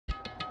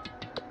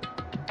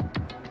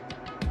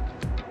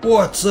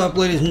What's up,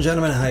 ladies and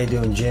gentlemen? How you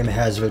doing?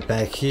 GymHasafit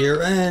back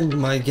here, and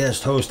my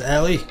guest host,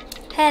 Allie.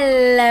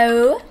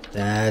 Hello.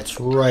 That's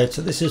right.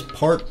 So this is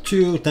part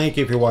 2. Thank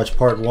you if you watched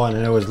part 1.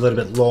 I know it was a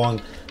little bit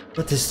long,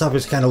 but this stuff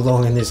is kind of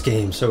long in this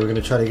game, so we're going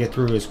to try to get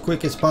through as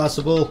quick as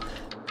possible.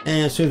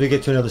 And as soon as we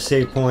get to another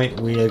save point,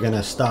 we are going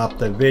to stop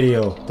the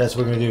video. That's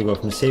what we're going to do. Go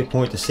from save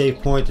point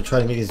to try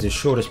to make this as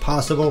short as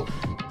possible.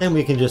 Then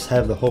we can just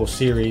have the whole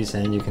series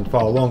and you can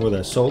follow along with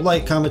us. So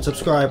like, comment,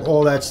 subscribe,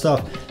 all that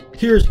stuff.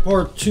 Here's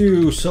part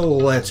 2, so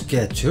let's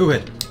get to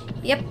it.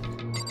 Yep.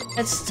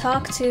 Let's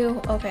talk to...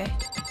 Okay.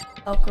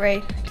 Oh,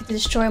 great. I get to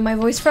destroy my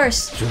voice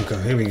first.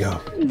 Junko, here we go.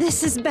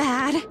 This is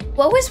bad.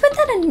 What was with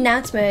that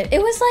announcement?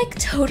 It was like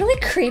totally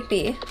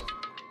creepy.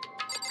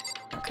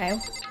 Okay.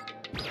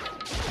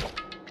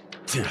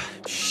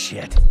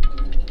 Shit.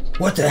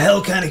 What the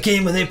hell kind of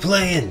game are they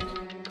playing?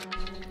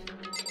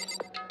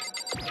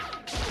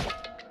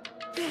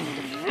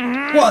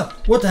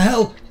 What? What the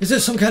hell? Is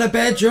this some kind of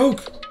bad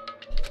joke?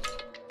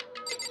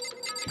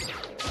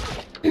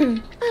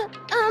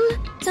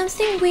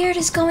 Something weird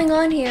is going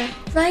on here,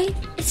 right?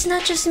 It's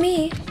not just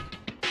me.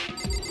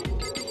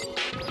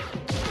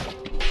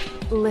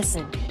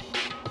 Listen.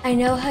 I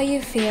know how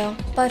you feel,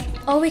 but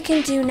all we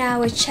can do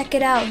now is check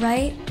it out,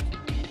 right?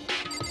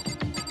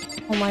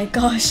 Oh my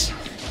gosh.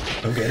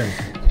 Go get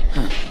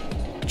him.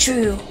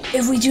 True.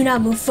 If we do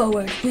not move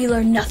forward, we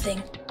learn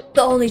nothing.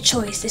 The only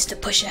choice is to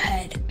push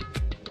ahead.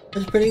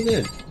 That's pretty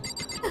good.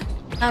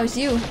 That was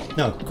you.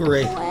 No,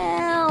 great.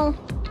 Well...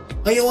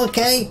 Are you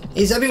okay?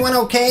 Is everyone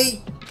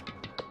okay?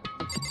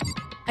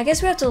 I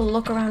guess we have to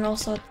look around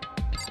also.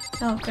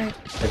 Oh, great.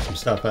 There's some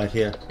stuff out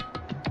here.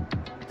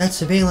 That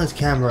surveillance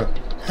camera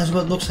has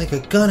what looks like a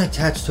gun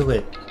attached to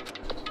it.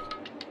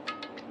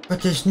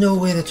 But there's no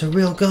way that's a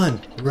real gun,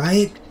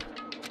 right?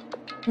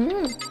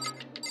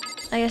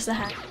 I guess the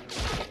hat.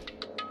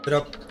 Put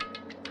up.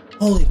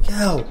 Holy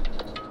cow!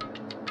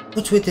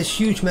 What's with this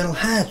huge metal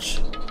hatch?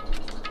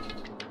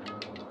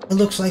 It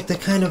looks like the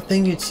kind of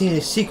thing you'd see in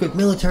a secret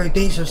military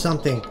base or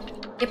something.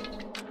 Yep.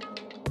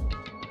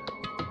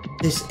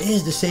 This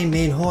is the same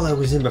main hall I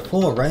was in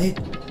before, right?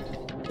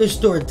 This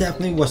door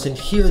definitely wasn't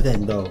here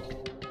then, though.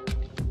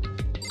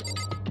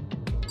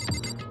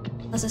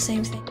 That's the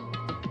same thing.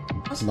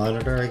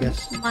 Monitor, I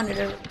guess?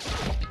 Monitor.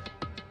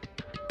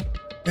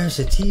 There's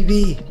a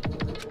TV.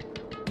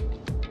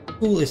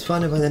 School is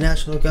funded by the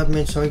national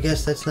government, so I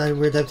guess that's not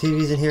weird to have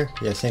TVs in here.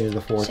 Yeah, same as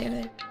before. Same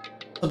thing.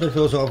 Something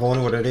feels off. I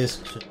wonder what it is.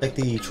 Just like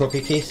the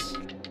trophy case.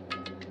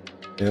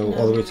 No,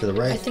 all the way to the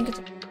right. I think it's...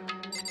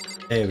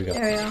 There we go.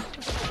 There we go.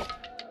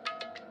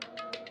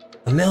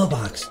 A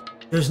mailbox.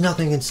 There's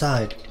nothing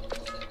inside.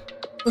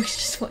 We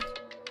just went.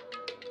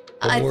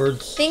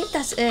 Boards. I think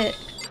that's it.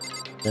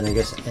 Then I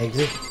guess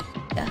exit.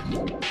 Yeah.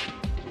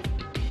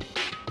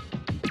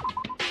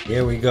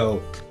 Here we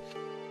go.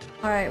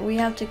 Alright, we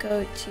have to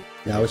go to...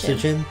 Now it's the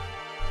gym?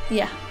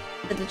 Yeah,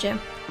 to the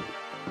gym.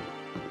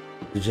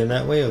 The gym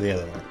that way or the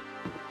other way?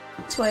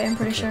 This way, I'm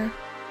pretty sure.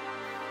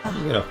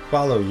 I'm gonna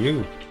follow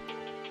you.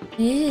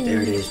 Yeah.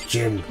 There it is,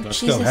 gym. Let's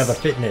Jesus. go have a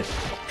fit in it.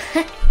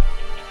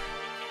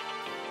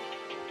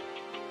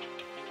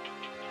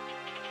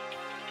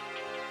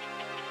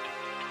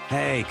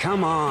 Hey,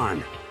 come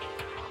on.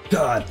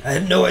 God, I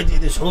had no idea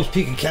this Host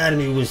Peak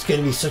Academy was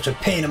gonna be such a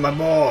pain in my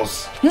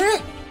balls.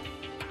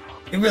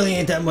 It really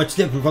ain't that much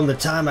different from the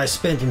time I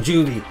spent in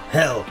juvie.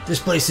 Hell, this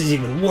place is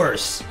even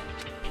worse.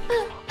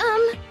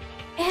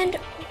 And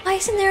why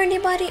isn't there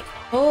anybody?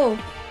 Oh,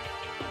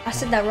 I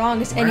said that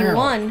wrong. It's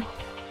anyone.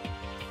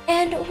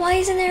 And why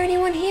isn't there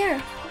anyone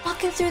here?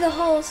 Walking through the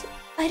halls,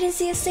 I didn't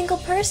see a single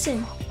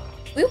person.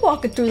 We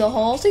walking through the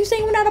halls. Are you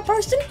saying we're not a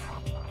person?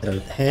 And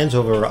her hands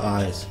over her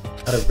eyes.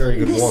 Not a very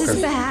good This walker.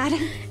 is bad.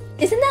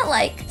 Isn't that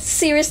like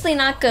seriously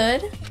not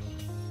good?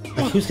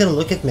 Like, who's gonna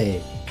look at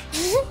me?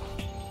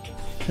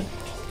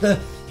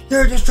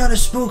 They're just trying to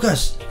spook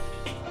us.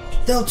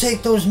 They'll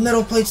take those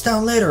metal plates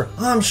down later.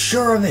 I'm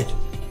sure of it.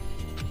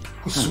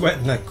 I'm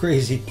sweating like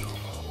crazy.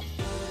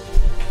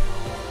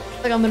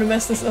 Like I'm gonna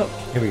mess this up.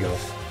 Here we go.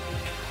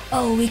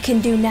 All we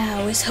can do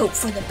now is hope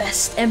for the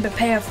best and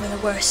prepare for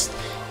the worst.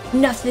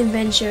 Nothing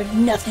ventured,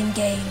 nothing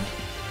gained.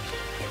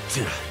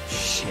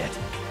 Shit.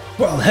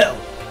 Well, hell.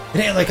 It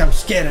ain't like I'm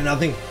scared of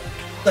nothing.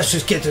 Let's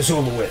just get this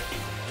over with.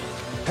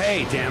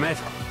 Hey, damn it.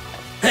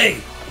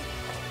 Hey!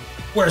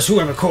 Where's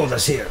whoever called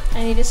us here?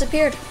 And he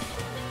disappeared.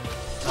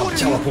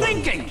 What are you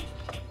thinking?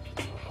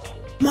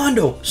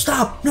 Mondo,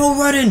 stop! No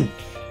running!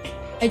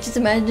 I just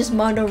imagine just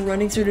Mondo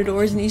running through the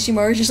doors and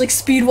Ishimaru just like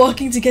speed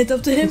walking to get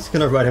up to him. He's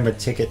gonna write him a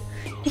ticket.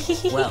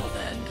 Well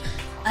then.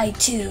 I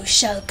too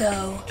shall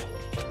go.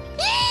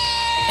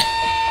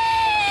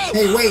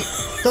 Hey, wait!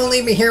 Don't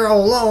leave me here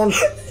all alone!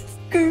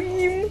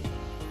 Scream.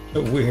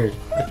 So weird.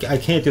 I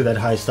can't do that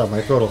high stuff.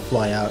 My throat will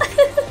fly out.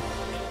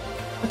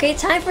 Okay,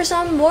 time for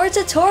some more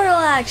tutorial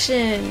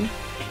action.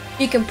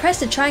 You can press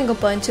the triangle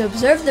button to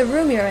observe the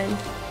room you're in.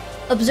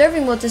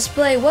 Observing will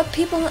display what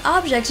people and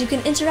objects you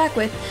can interact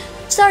with.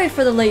 Sorry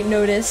for the late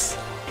notice.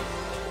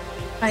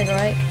 Triangle,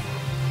 right?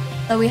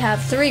 So we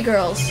have 3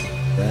 girls.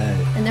 Right.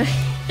 And they're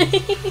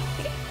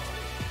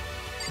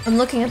I'm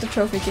looking at the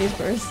trophy case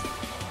first.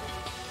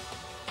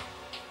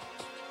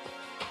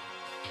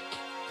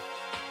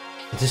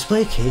 A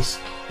display case?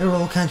 There are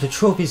all kinds of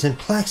trophies and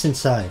plaques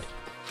inside.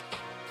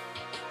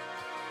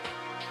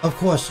 Of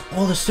course,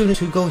 all the students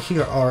who go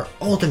here are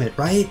ultimate,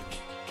 right?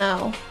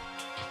 No.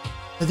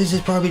 But this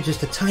is probably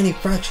just a tiny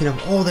fraction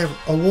of all their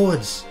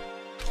awards.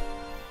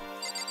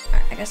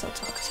 Alright, I guess I'll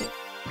talk to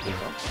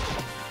people.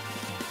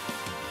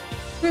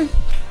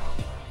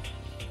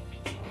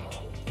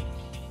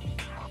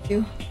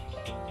 You.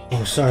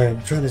 Oh, sorry,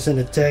 I'm trying to send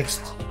a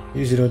text.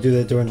 Usually don't do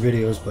that during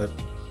videos, but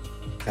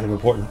kind of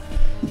important.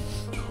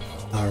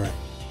 Alright.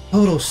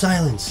 Total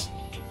silence.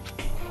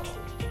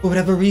 For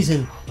whatever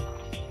reason,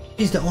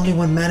 he's the only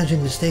one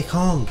managing to stay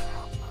calm.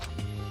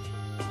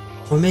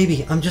 Or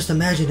maybe I'm just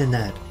imagining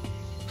that.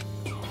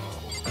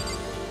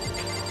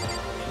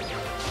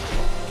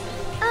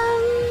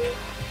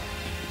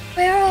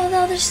 Where are all the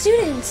other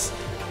students?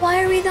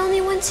 Why are we the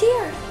only ones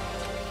here?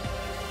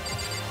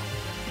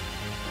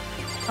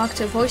 Talk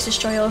to a voice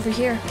destroyer over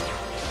here.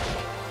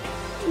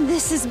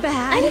 This is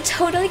bad. I'm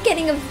totally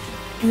getting a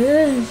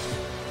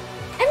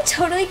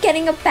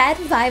bad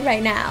vibe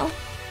right now.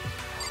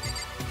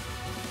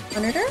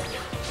 Monitor?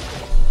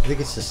 I think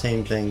it's the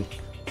same thing.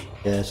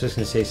 Yeah, it's just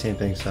gonna say the same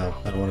thing, so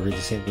I don't want to read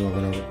the same thing over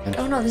and over again.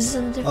 Oh no, this is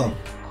something different.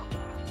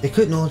 Oh. They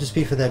couldn't all just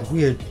be for that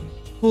weird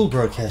school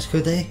broadcast,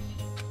 could they?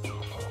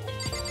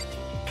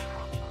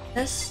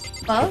 This?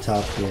 The Above?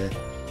 top, yeah.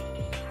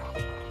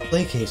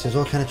 Play case, there's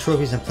all kind of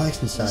trophies and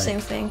plaques inside. Same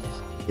thing.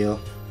 Yeah.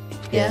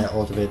 Yeah.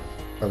 Ultimate,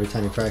 probably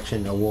tiny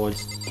fraction,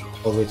 awards.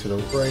 All the way to the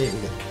right, we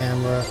got the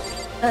camera.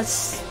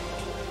 That's...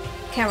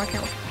 Camera.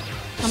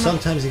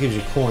 Sometimes it gives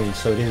you coins,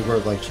 so it is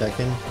worth like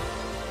checking.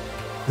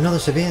 Another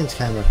surveillance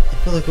camera. I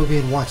feel like we're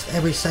being watched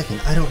every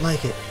second. I don't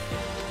like it.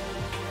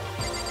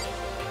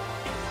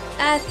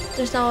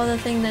 There's no other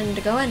thing than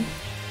to go in.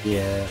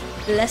 Yeah.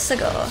 Let's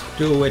go.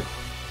 Do it.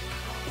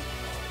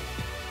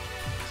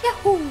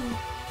 Yahoo!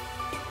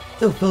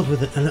 Still filled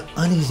with an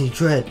uneasy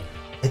dread,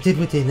 I did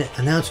what the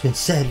announcement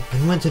said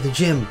and went to the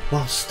gym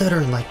while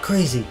stuttering like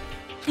crazy.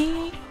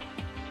 And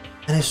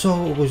I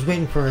saw what was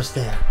waiting for us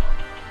there.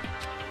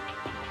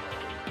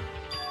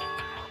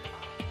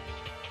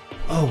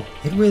 Oh,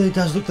 it really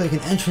does look like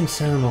an entrance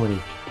ceremony.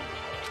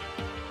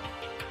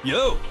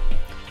 Yo!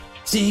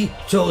 See?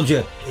 Told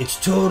you. It's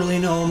totally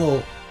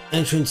normal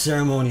entrance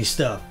ceremony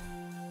stuff.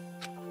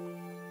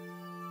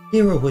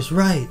 Hero was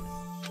right.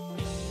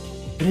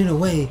 But in a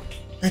way,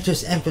 that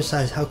just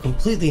emphasized how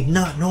completely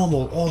not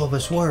normal all of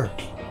us were.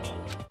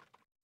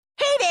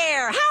 Hey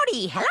there!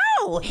 Howdy!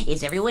 Hello!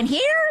 Is everyone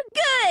here?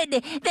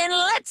 Good! Then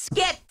let's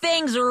get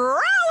things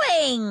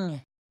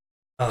rolling!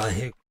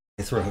 Hit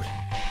my throat.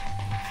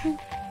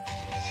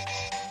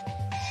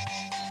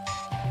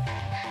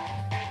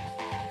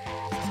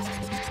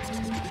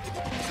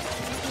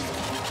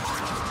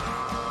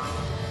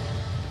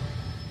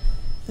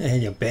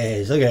 And your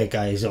bears. Look at that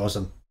guy, he's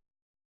awesome.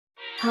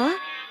 Huh?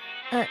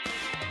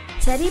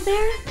 Teddy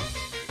bear?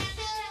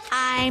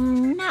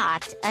 I'm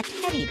not a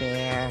teddy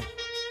bear.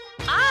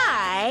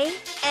 I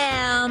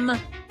am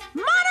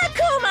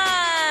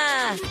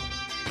Monokuma!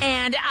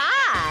 And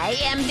I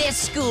am this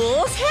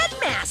school's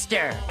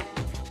headmaster.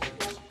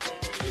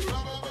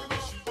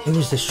 It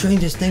was the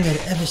strangest thing I'd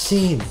ever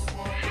seen.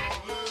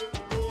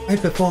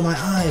 Right before my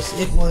eyes,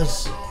 it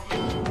was...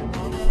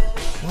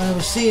 What I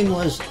was seeing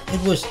was...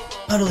 It was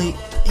utterly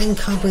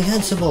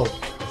incomprehensible.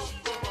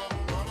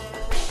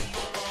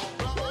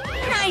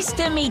 Nice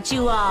to meet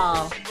you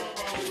all.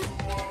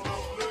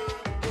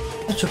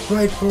 Such a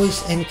bright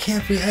voice and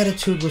carefree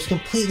attitude was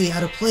completely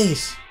out of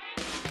place.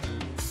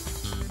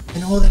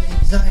 And all that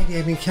anxiety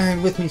I've been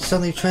carrying with me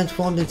suddenly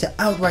transformed into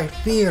outright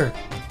fear.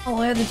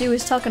 All I had to do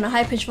was talk in a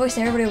high-pitched voice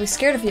and everybody was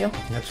scared of you.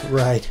 That's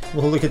right.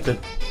 Well, look at that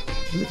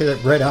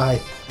red eye.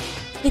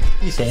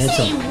 He's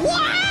handsome. Say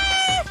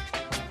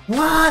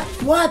what?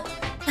 What?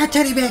 That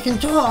teddy bear can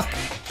talk.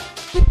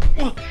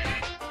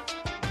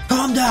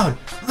 Calm down.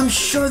 I'm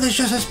sure there's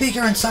just a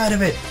speaker inside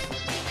of it.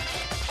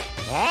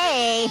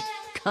 Hey,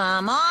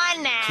 come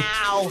on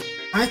now.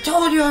 I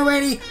told you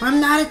already, I'm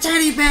not a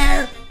teddy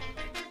bear.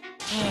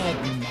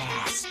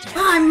 Headmaster.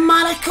 I'm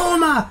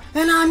Monokuma,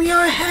 and I'm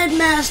your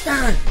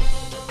headmaster.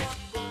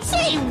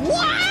 Say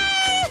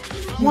what?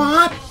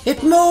 What?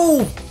 It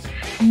moved.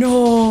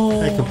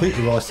 No. I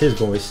completely lost his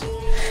voice.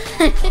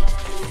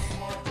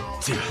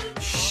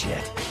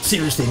 Shit.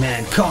 Seriously,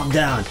 man, calm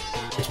down.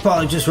 It's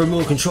probably just a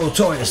remote control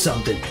toy or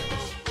something.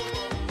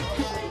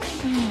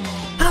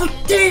 How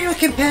dare you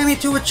compare me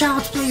to a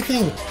child's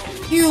plaything?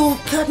 You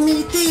cut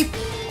me deep,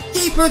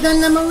 deeper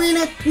than the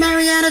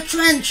Mariana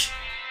Trench.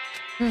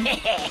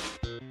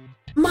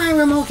 My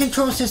remote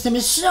control system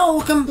is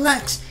so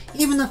complex,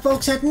 even the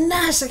folks at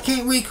NASA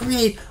can't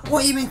recreate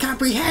or even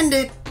comprehend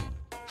it.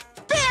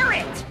 Bear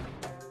it!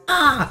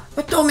 Ah,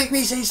 but don't make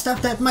me say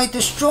stuff that might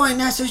destroy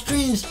NASA's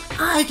dreams.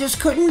 I just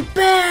couldn't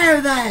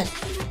bear that.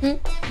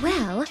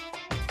 Well,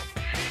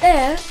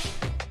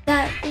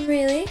 That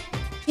really?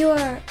 You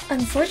are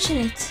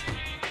unfortunate.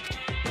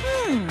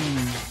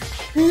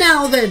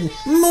 Now then,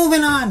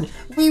 moving on.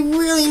 we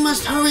really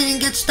must hurry and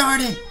get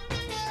started.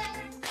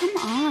 Come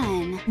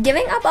on.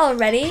 Giving up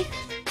already?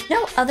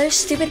 No other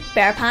stupid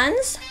bear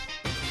puns?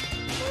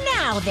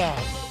 Now then.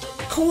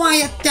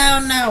 Quiet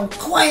down now,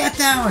 quiet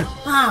down.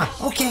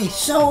 Okay,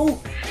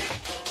 so...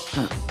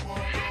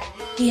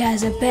 He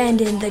has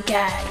abandoned the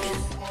gag.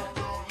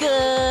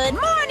 Good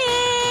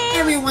morning.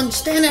 Everyone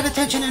stand at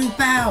attention and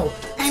bow.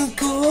 And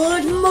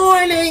good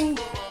morning.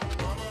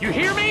 You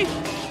hear me?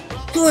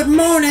 Good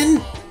morning.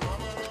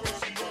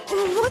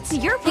 What's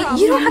your problem?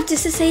 You don't have to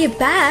say it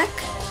back.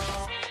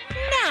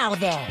 Now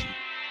then.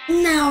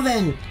 Now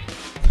then,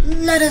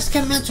 let us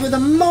commence with the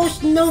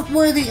most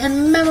noteworthy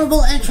and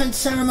memorable entrance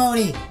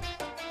ceremony.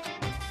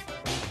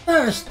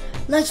 First,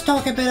 let's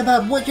talk a bit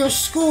about what your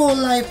school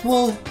life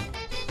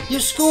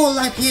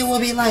here will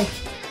be like.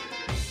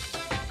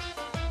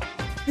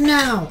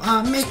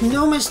 Now, make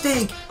no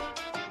mistake,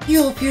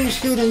 you few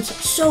students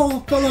so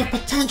full of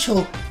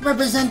potential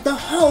represent the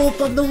hope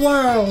of the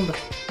world.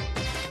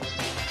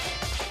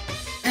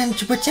 And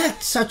to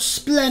protect such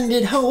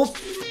splendid hope,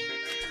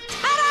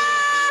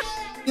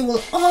 you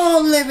will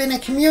all live in a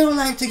communal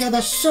life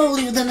together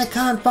solely within the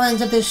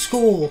confines of this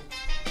school.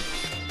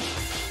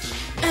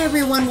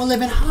 Everyone will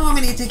live in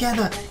harmony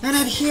together and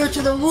adhere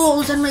to the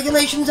rules and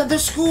regulations of the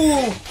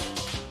school.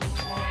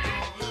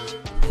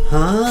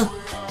 Huh?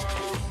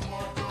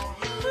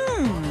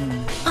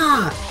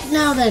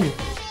 Now then,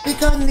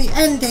 regarding the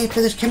end date for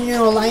this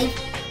communal life,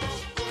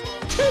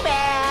 Too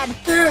bad.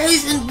 there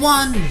isn't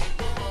one.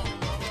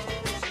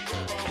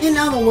 In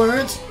other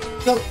words,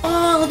 you'll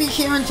all be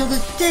here until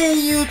the day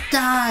you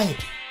die.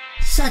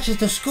 Such is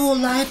the school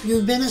life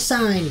you've been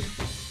assigned.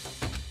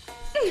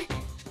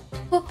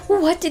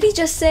 What did he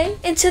just say?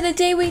 Until the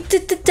day we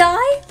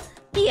die?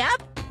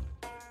 Yep.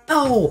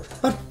 Oh,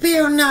 but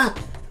fear not.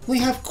 We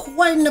have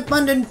quite an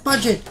abundant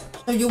budget,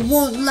 so you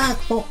won't lack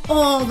for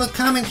all the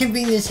common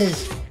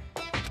conveniences.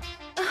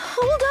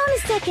 Hold on a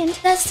second.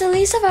 That's the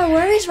least of our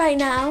worries right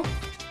now.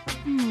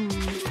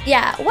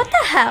 Yeah, what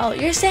the hell?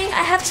 You're saying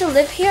I have to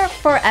live here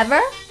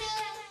forever?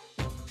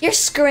 You're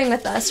screwing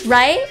with us,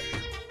 right?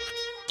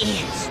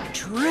 It's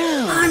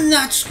true. I'm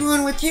not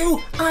screwing with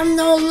you. I'm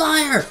no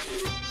liar.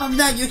 Of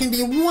that you can be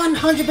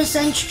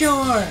 100%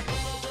 sure.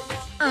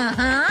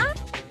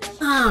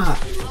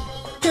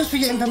 Just for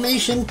your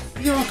information,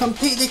 you're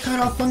completely cut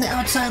off from the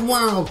outside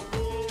world.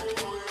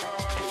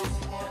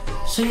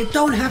 So you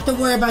don't have to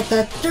worry about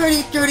that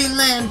dirty, dirty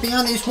land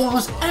beyond these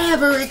walls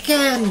ever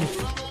again.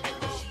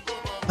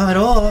 Cut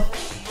off?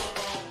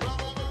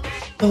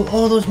 So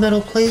all those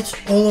metal plates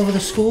all over the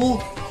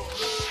school?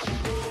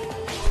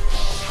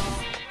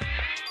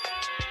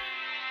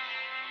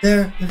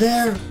 They're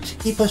there to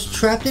keep us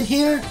trapped in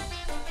here?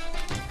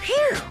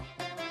 Phew.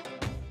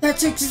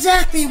 That's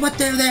exactly what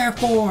they're there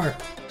for!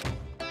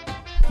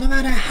 No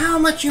matter how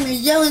much you may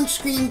yell and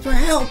scream for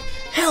help,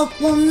 help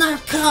will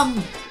not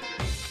come!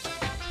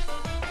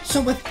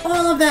 So with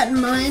all of that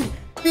in mind,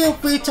 feel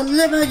free to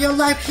live out your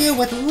life here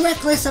with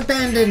reckless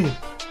abandon!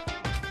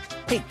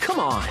 Hey, come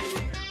on.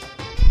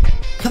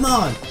 Come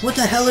on, what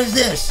the hell is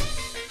this?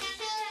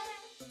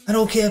 I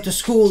don't care if the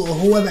school or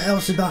whoever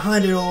else is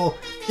behind it all,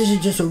 this is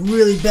just a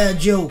really bad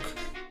joke.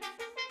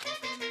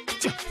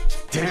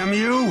 Damn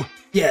you!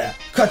 Yeah,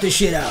 cut this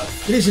shit out.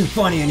 It isn't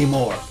funny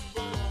anymore.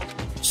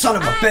 Son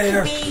of a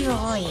bear!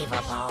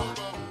 Unbelievable.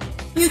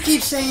 You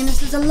keep saying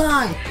this is a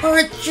lie, or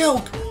a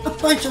joke! A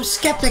bunch of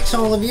skeptics,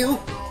 all of you!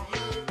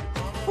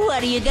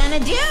 What are you gonna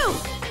do?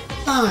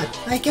 Odd,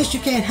 I guess you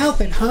can't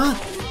help it, huh?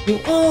 You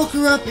all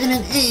grew up in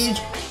an age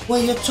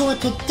where you're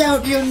taught to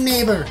doubt your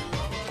neighbor.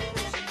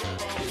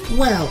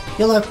 Well,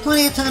 you'll have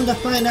plenty of time to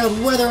find out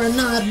whether or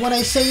not what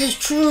I say is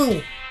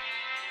true.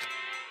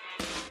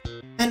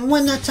 And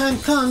when that time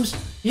comes,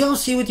 you'll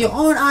see with your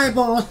own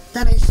eyeballs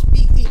that I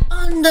speak the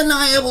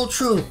undeniable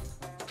truth.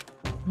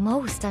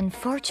 Most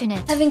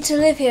unfortunate. Having to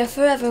live here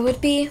forever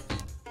would be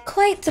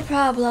quite the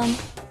problem.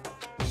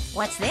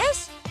 What's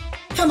this?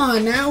 Come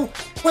on now,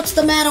 what's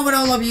the matter with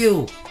all of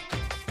you?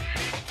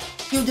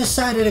 You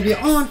decided of your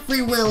own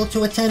free will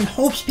to attend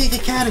Hope's Peak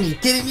Academy,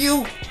 didn't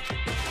you?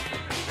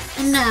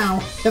 And now,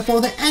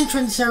 before the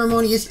entrance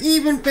ceremony is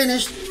even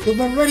finished, you've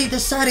already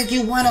decided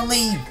you want to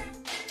leave.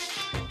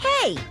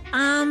 Hey,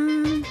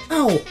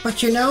 Oh,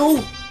 but you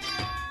know,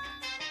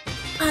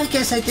 I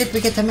guess I did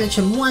forget to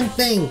mention one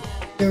thing.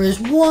 There is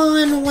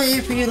one way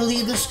for you to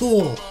leave the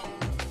school.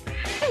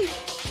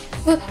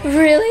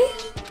 Really?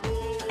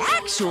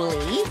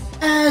 actually...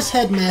 As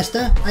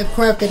headmaster, I've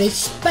crafted a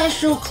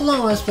special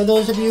clause for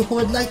those of you who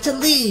would like to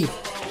leave.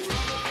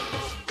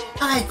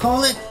 I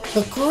call it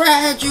the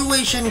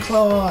graduation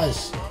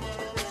clause.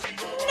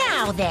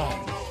 Now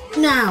then.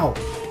 Now,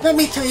 let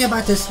me tell you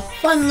about this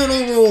fun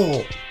little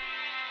rule.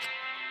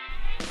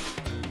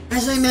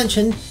 As I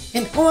mentioned,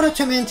 in order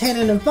to maintain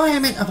an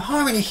environment of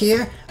harmony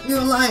here, we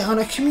rely on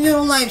a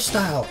communal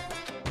lifestyle.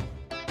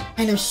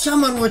 And if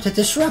someone were to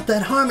disrupt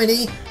that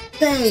harmony,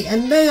 they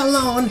and they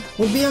alone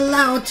would be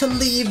allowed to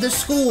leave the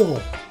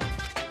school.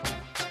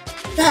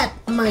 That,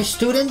 my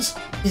students,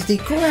 is the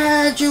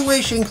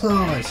graduation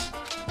clause.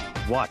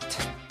 What?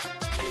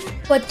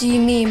 What do you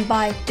mean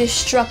by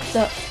disrupt?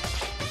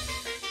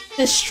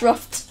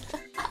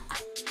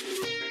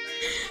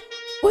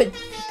 What?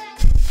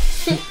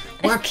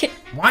 What?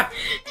 What?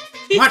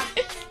 What?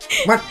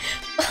 What?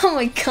 Oh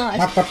my god.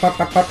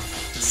 What?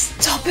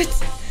 Stop it!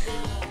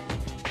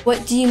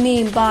 What do you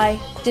mean by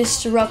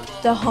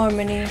disrupt the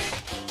harmony?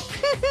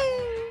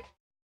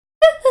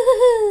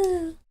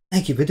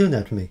 Thank you for doing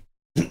that for me.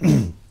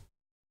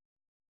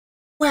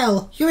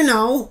 Well, you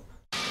know,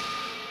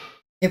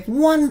 if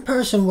one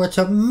person were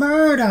to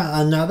murder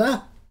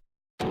another...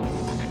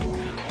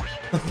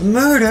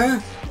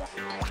 Murder?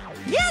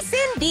 Yes,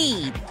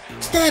 indeed.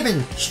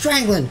 Stabbing,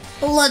 strangling,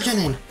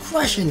 bludgeoning,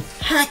 crushing,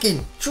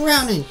 hacking,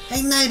 drowning,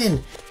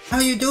 igniting. How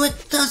you do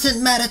it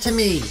doesn't matter to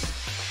me.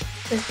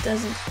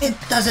 It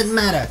doesn't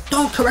matter.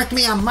 Don't correct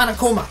me, I'm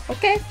Monokuma.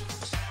 Okay.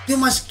 You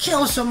must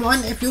kill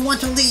someone if you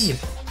want to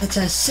leave. It's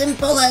as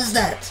simple as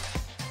that.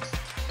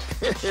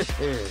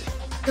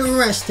 The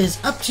rest is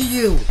up to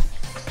you.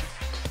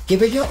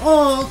 Give it your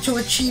all to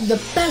achieve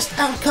the best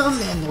outcome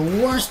in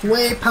the worst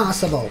way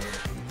possible.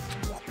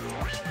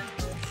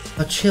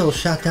 A chill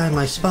shot down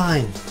my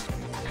spine.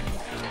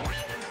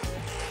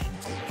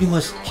 You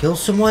must kill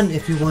someone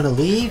if you want to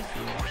leave?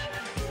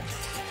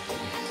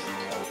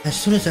 As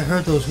soon as I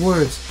heard those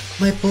words,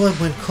 my blood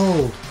went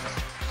cold.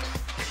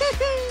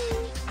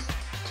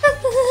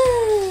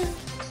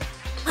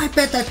 I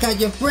bet that got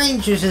your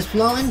brain juices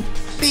flowing.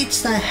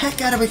 Beats the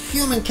heck out of a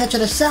human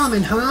catching a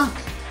salmon, huh?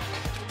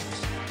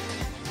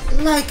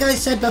 Like I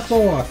said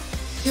before,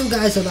 you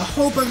guys are the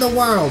hope of the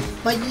world,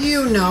 but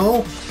you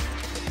know,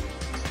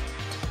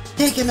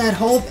 taking that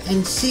hope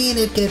and seeing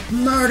it get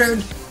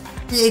murdered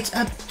creates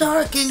a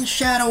darkened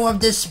shadow of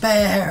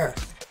despair.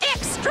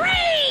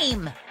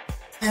 Extreme!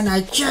 And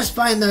I just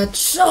find that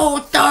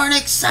so darn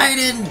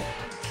exciting!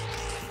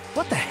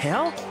 What the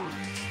hell?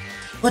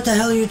 What the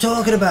hell are you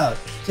talking about?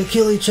 To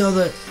kill each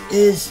other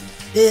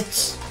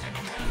it's...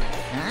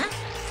 Huh?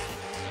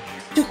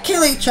 To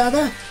kill each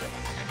other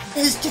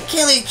is to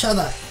kill each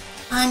other.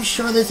 I'm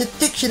sure there's a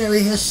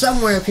dictionary here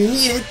somewhere if you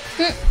need it.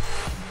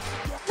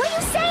 What are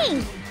you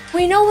saying?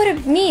 We know what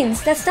it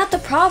means. That's not the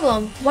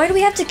problem. Why do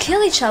we have to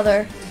kill each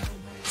other?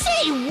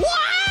 Say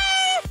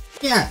what?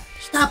 Yeah,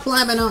 stop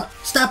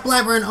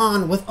blabbering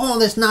on with all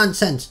this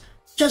nonsense.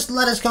 Just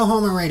let us go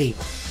home already.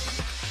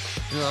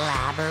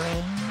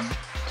 Blabbering?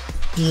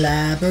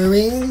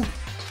 Blabbering?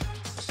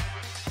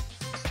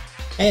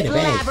 Hey,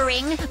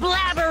 Blabbering?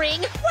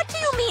 Blabbering? What do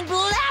you mean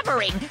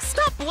blabbering?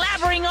 Stop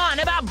blabbering on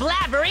about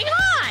blabbering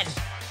on!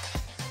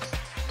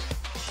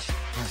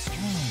 How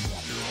strange.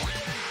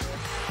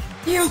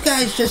 You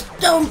guys just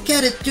don't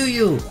get it, do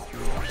you?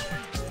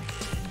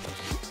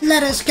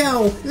 Let us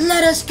go!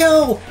 Let us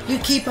go! You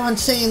keep on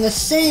saying the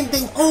same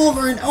thing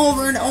over and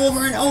over and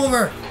over and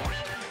over.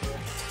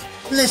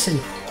 Listen,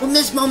 from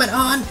this moment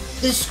on,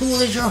 this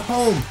school is your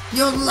home,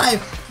 your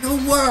life, your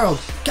world.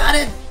 Got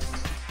it?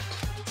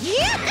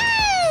 Yahoo!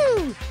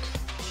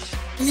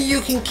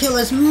 You can kill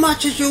as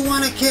much as you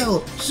want to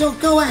kill, so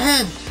go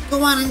ahead.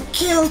 Go on and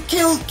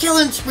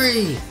killing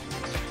spree.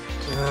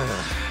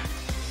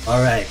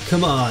 Alright,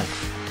 come on.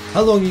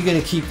 How long are you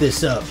gonna keep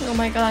this up? Oh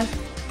my god.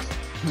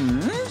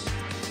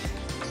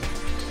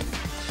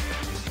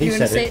 He You're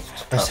gonna said say it.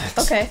 I said it.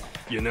 Okay.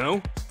 You know?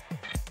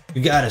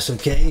 You got us,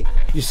 okay?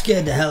 You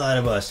scared the hell out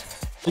of us.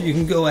 So you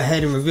can go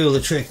ahead and reveal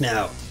the trick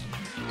now.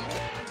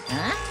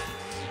 Huh?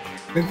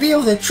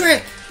 Reveal the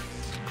trick!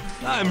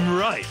 I'm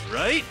right?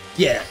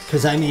 Yeah,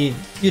 because I mean,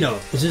 you know,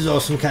 this is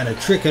all some kind of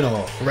trick and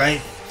all, right?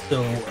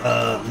 So,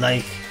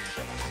 like...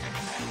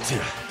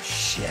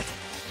 Shit.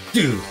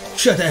 Dude,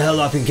 shut the hell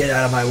up and get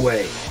out of my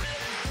way.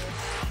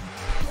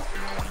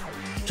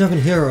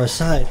 Shoving Hero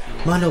aside,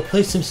 Mondo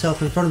placed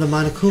himself in front of the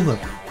Monokuma,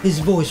 his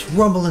voice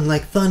rumbling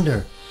like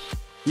thunder.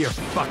 You're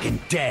fucking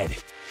dead.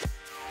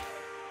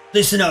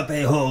 Listen up,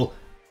 a-hole.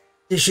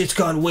 This shit's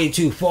gone way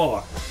too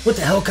far. What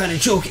the hell kind of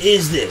joke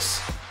is this?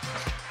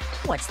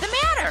 What's the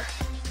matter?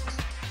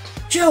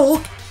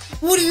 Joke?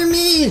 What do you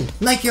mean?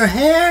 Like your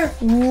hair?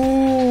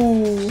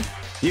 Ooh.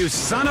 You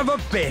son of a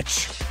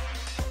bitch.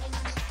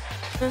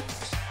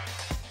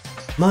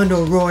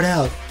 Mondo roared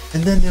out,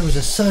 and then there was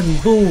a sudden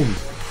boom.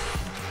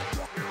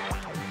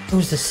 It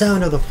was the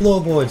sound of the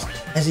floorboards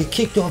as he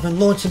kicked off and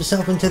launched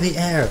himself into the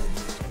air.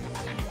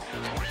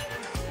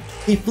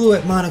 He flew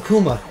at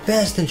Monokuma,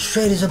 fast and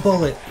straight as a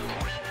bullet.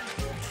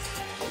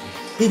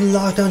 He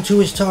locked onto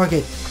his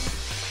target.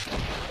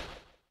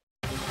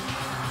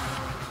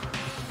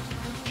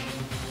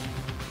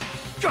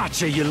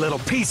 Gotcha, you little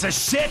piece of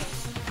shit!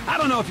 I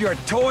don't know if you're a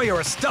toy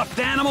or a stuffed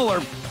animal or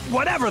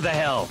whatever the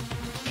hell.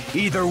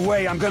 Either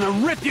way, I'm gonna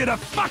rip you to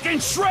fucking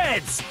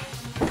shreds!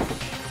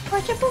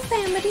 Portable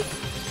family.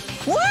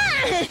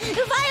 What?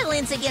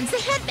 Violence against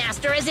the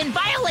headmaster is in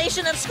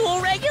violation of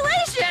school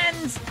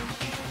regulations!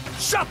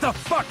 Shut the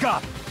fuck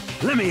up!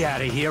 Let me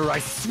out of here, I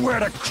swear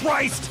to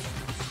Christ!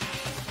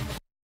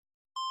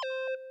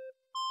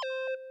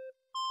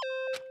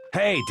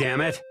 Hey,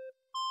 damn it!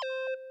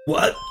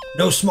 What?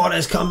 No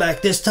smartass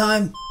comeback this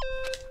time?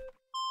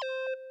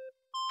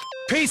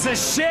 Piece of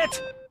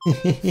shit!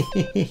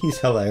 He's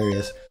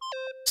hilarious.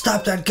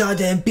 Stop that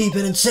goddamn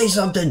beeping and say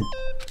something!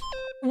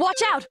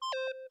 Watch out!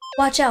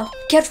 Watch out.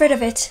 Get rid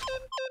of it.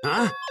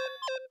 Huh?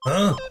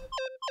 Huh?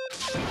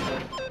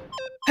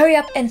 Hurry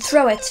up and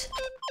throw it.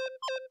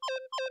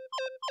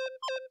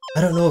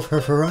 I don't know if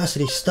her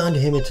ferocity stunned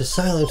him into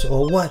silence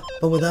or what,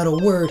 but without a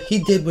word, he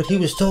did what he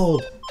was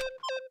told.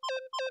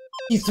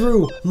 He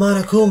threw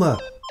Monokuma.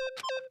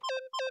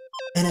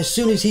 And as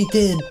soon as he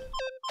did...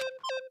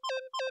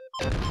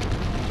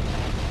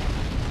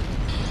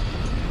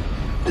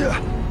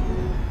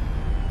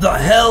 The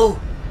hell?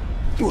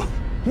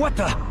 What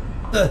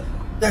the?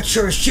 That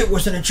sure as shit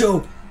wasn't a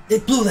joke.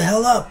 It blew the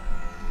hell up.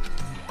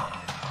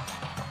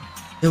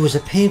 There was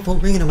a painful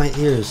ringing in my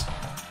ears,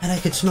 and I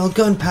could smell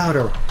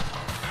gunpowder.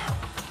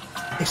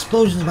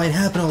 Explosions might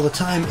happen all the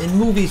time in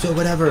movies or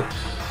whatever,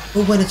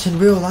 but when it's in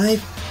real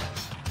life,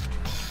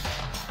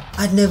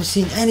 I'd never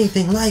seen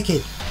anything like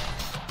it.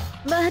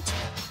 But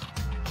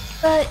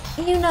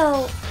you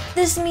know,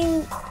 this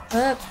means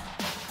that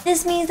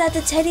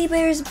the teddy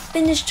bear's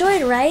been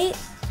destroyed, right?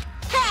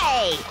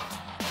 Hey!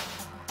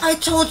 I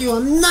told you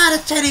I'm not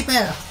a teddy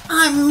bear.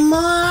 I'm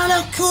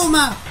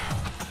Monokuma.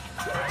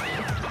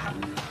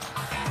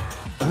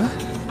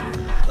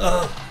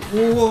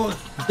 Whoa,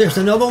 there's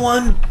another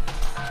one?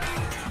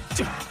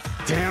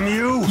 Damn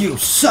you! You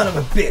son of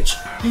a bitch!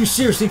 You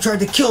seriously tried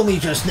to kill me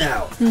just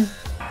now!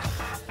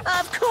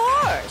 Of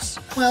course!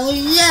 Well,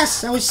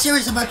 yes, I was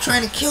serious about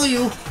trying to kill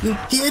you. You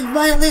did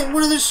violate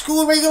one of the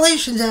school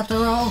regulations after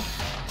all.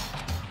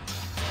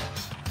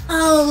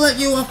 I'll let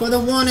you up with a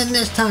warning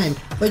this time,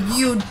 but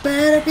you'd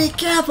better be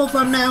careful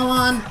from now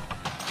on.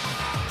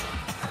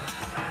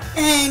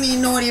 Any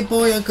naughty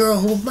boy or girl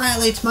who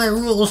violates my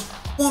rules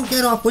won't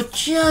get off with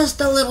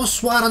just a little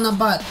swat on the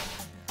butt.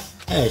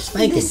 Hey,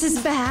 spanking. This is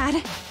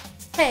bad.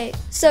 Hey,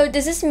 so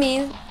does this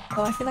mean...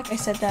 Oh, I feel like I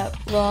said that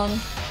wrong.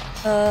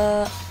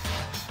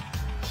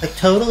 Like,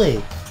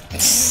 totally.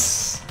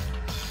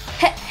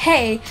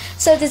 Hey,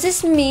 so does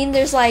this mean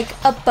there's like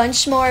a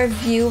bunch more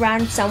of you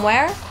around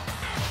somewhere?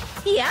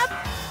 Yep.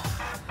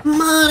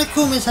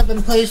 Monokumas have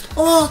been placed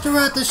all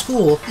throughout the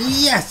school,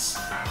 yes!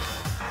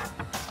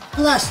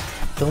 Plus,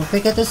 don't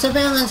forget the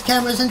surveillance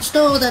cameras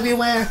installed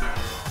everywhere.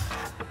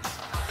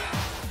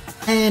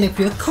 And if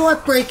you're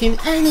caught breaking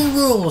any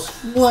rules,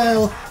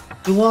 well,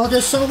 you all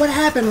just saw what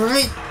happened,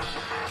 right?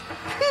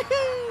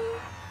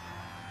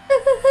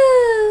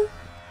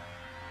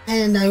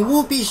 And I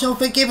won't be so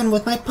forgiving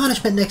with my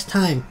punishment next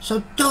time,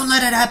 so don't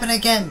let it happen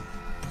again.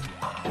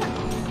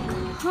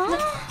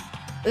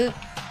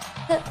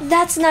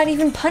 That's not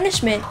even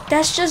punishment.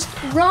 That's just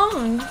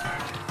wrong.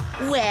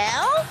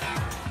 Well?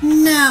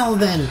 Now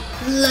then,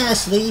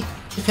 lastly,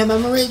 to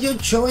commemorate your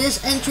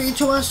joyous entry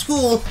into our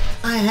school,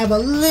 I have a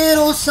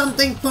little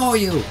something for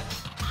you.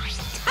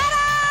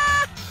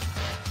 Ta-da!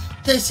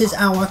 This is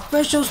our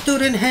official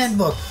student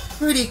handbook.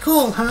 Pretty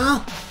cool, huh?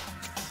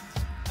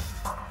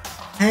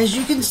 As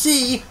you can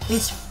see,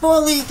 it's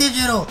fully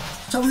digital,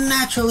 so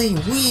naturally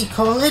we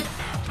call it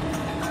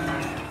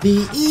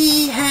the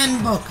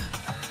E-Handbook.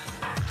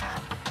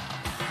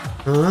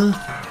 Huh?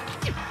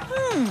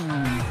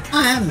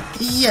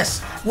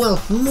 Yes.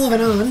 Well,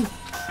 moving on.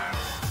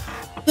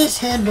 This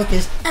handbook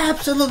is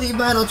absolutely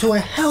vital to a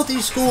healthy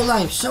school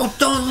life, so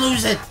don't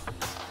lose it.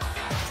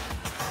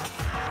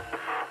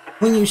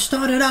 When you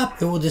start it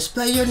up, it will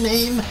display your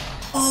name.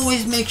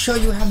 Always make sure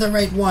you have the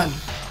right one.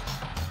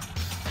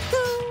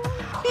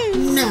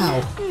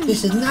 Now,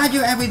 this is not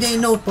your everyday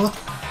notebook.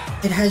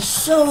 It has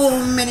so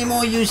many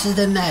more uses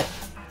than that.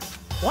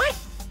 What?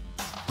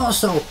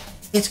 Also,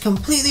 it's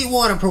completely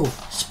waterproof.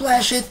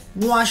 Splash it,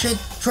 wash it,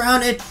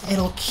 drown it,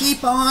 it'll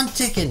keep on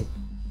ticking.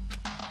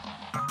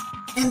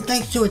 And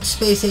thanks to its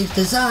space-age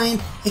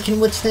design, it can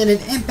withstand an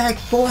impact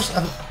force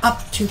of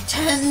up to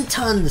 10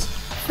 tons.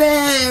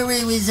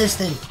 Very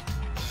resistant.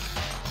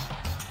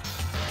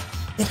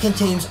 It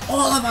contains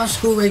all of our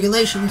school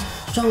regulations,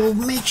 so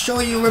make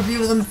sure you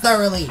review them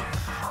thoroughly.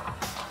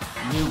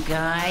 You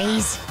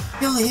guys?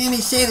 You'll hear me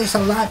say this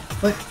a lot,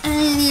 but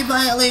any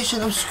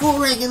violation of school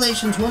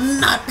regulations will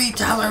not be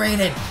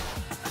tolerated.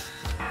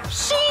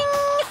 Shing!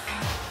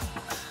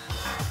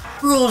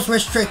 Rules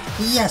restrict,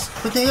 yes,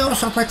 but they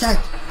also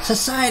protect.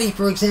 Society,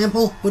 for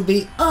example, would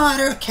be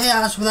utter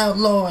chaos without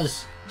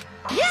laws.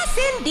 Yes,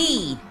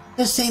 indeed!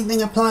 The same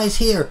thing applies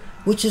here,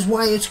 which is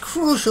why it's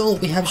crucial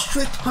we have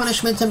strict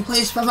punishments in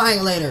place for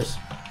violators.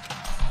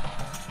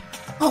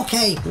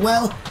 Okay,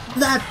 well,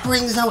 that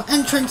brings our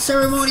entrance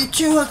ceremony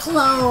to a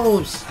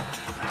close.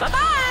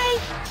 Bye-bye!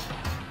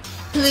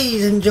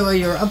 Please enjoy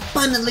your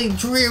abundantly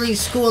dreary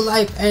school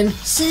life and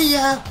see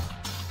ya!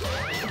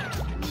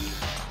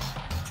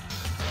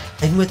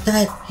 And with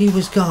that, he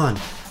was gone,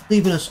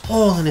 leaving us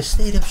all in a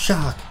state of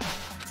shock.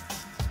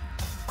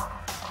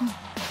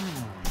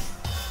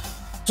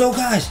 So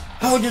guys,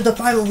 how did you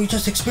define what we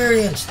just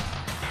experienced?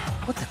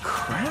 What the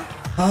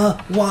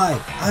crap? Why?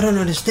 I don't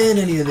understand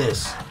any of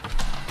this.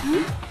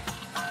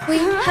 We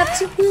have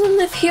to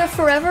live here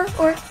forever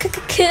or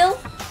kill?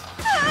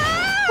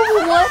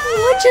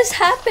 What just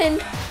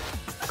happened?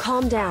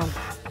 Calm down.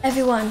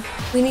 Everyone,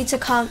 we need to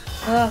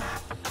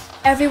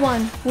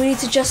everyone, we need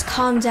to just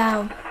calm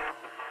down.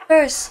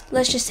 First,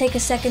 let's just take a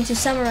second to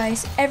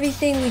summarize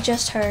everything we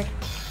just heard.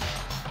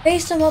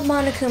 Based on what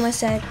Monokuma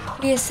said,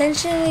 we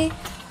essentially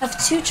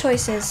have two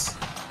choices.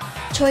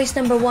 Choice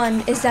number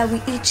one is that we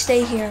each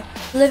stay here,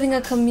 living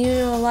a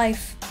communal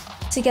life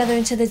together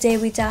until the day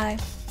we die.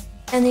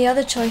 And the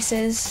other choice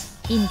is...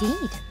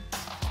 Indeed.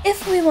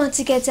 If we want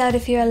to get out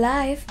of here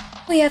alive,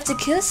 we have to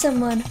kill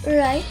someone,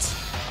 right?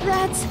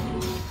 That's...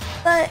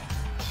 But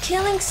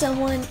killing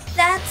someone,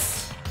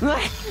 that's...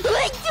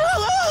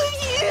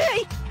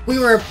 We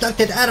were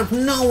abducted out of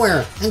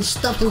nowhere and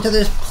stuffed into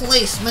this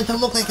place meant to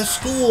look like a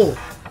school.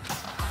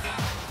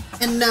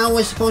 And now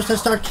we're supposed to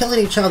start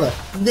killing each other.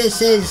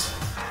 This is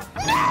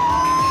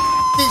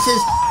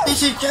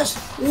just,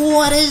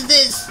 what is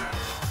this?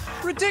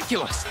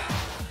 Ridiculous.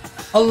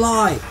 A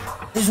lie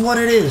is what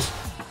it is.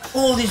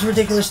 All these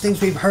ridiculous things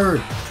we've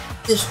heard.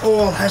 This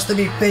all has to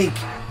be fake.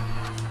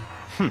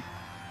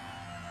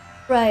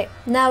 Right,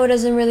 now it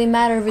doesn't really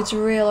matter if it's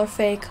real or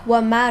fake.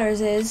 What matters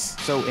is...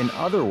 So in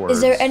other words... Is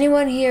there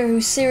anyone here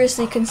who's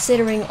seriously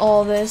considering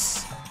all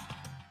this?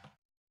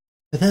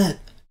 For that,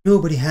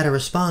 nobody had a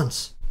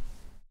response.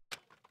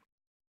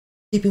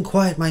 Keeping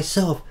quiet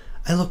myself,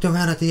 I looked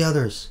around at the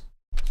others.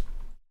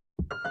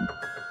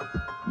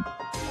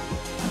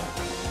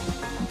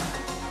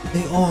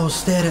 They all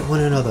stared at one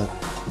another,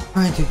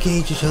 trying to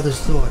gauge each other's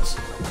thoughts.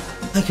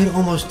 I could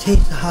almost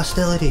taste the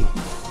hostility.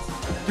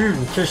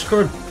 Tastes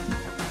good.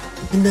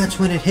 And that's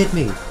when it hit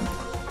me.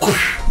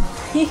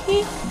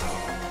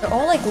 They're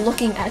all like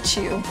looking at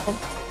you.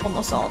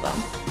 Almost all of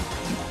them.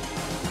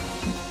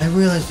 I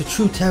realized the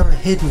true terror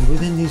hidden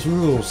within these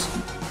rules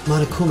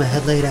Monokuma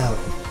had laid out.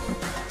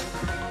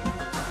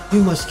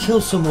 You must kill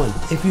someone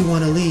if you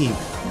want to leave.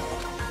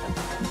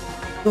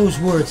 Those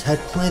words had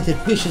planted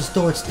vicious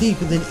thoughts deep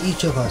within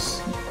each of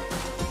us.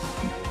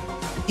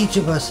 Each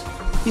of us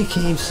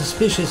became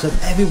suspicious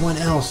of everyone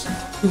else.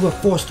 We were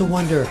forced to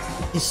wonder,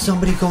 is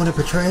somebody going to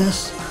betray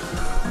us?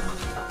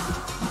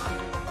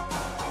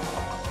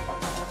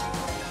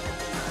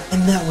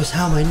 And that was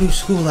how my new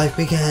school life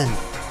began.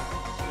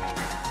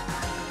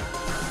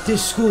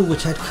 This school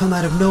which had come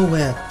out of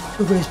nowhere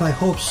to raise my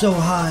hopes so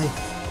high.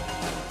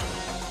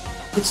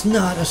 It's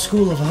not a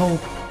school of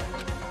hope.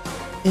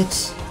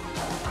 It's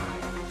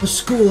a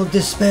school of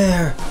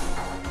despair.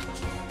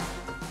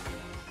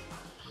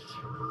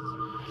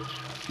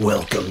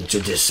 Welcome to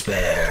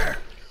despair.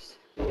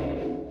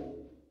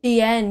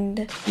 The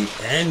end. The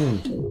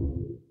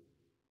end.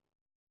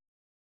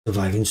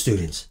 Surviving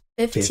students.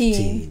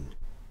 15.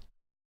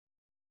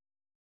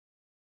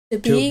 To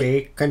To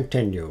be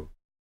continued.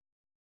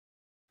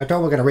 I thought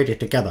we were going to read it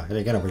together. And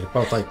again, we're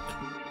both like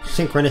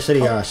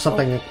synchronicity or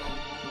something.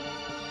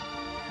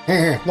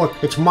 Hey, look,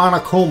 it's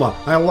Monokuma.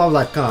 I love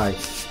that guy.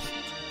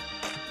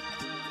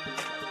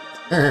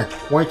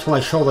 Wait till I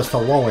show this to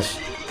Lois.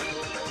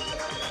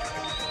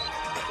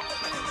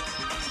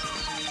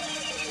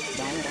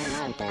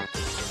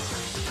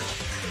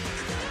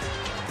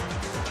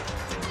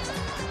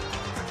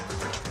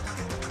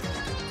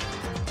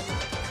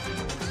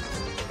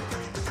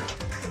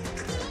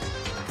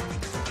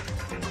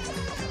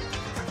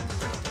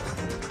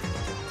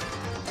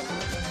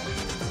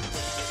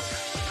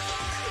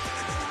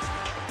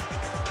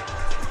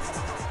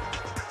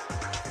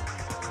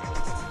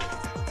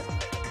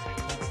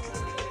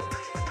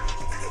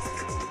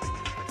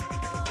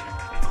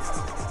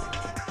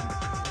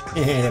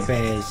 The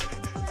bears.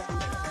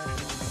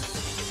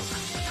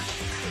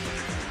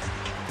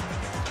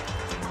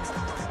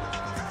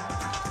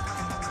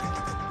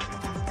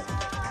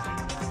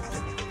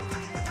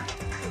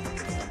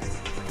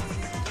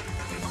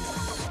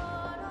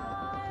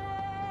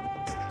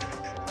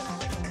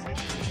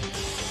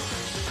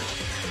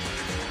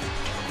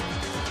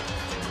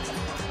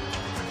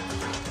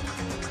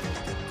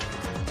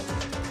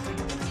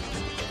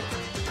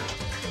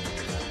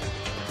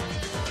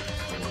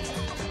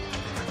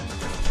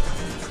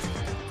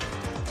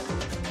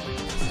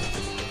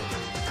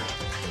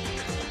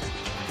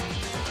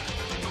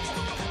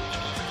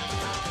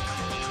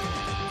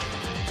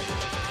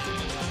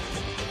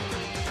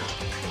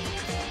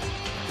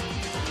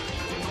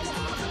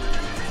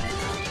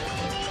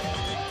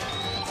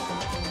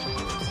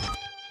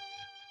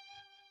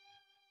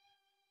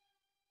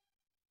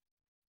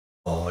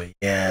 Oh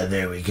yeah,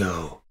 there we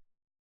go.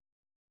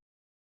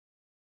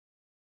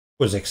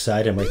 Was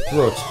excited, my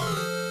throat's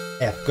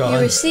half gone. You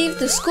received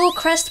the school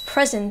crest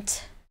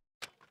present.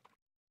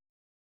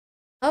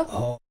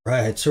 Oh.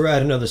 Alright, so we're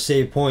at another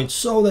save point,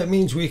 so that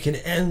means we can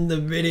end the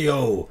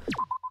video.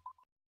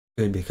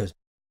 Good, because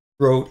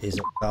my throat is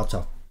about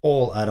to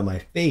fall out of my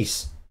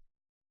face.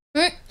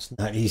 It's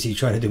not easy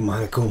trying to do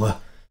Monokuma.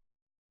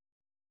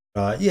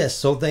 Yes,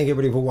 so thank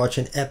everybody for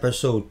watching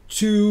episode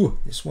 2.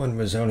 This one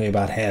was only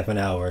about half an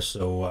hour,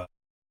 so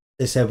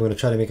this time we're going to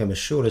try to make them as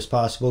short as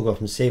possible, go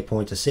from save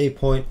point to save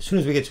point. As soon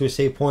as we get to a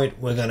save point,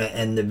 we're going to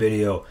end the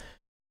video.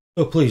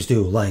 So please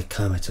do like,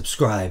 comment,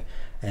 subscribe,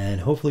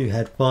 and hopefully you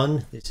had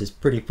fun. This is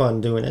pretty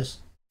fun doing this.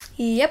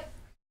 Yep.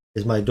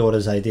 is my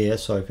daughter's idea,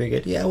 so I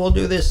figured, yeah, we'll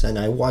do this. And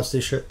I watched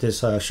this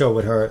show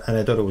with her, and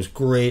I thought it was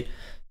great.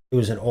 It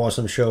was an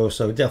awesome show,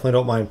 so definitely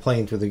don't mind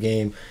playing through the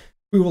game.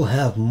 We will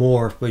have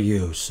more for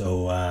you,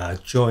 so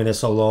join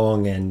us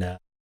along and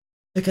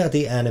check out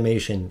the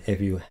animation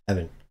if you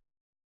haven't.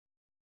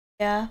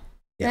 Yeah.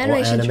 The Yeah,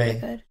 animation's really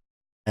good.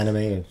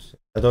 Anime.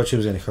 I thought she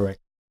was going to correct.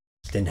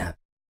 Didn't happen.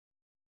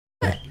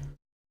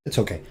 It's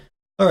okay.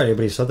 All right,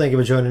 everybody. So thank you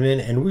for joining in,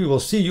 and we will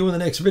see you in the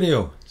next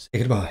video. Say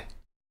goodbye.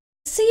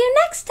 See you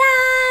next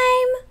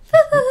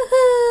time.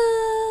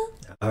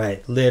 All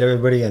right, later,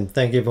 everybody, and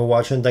thank you for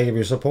watching. Thank you for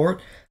your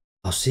support.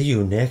 I'll see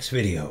you next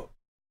video.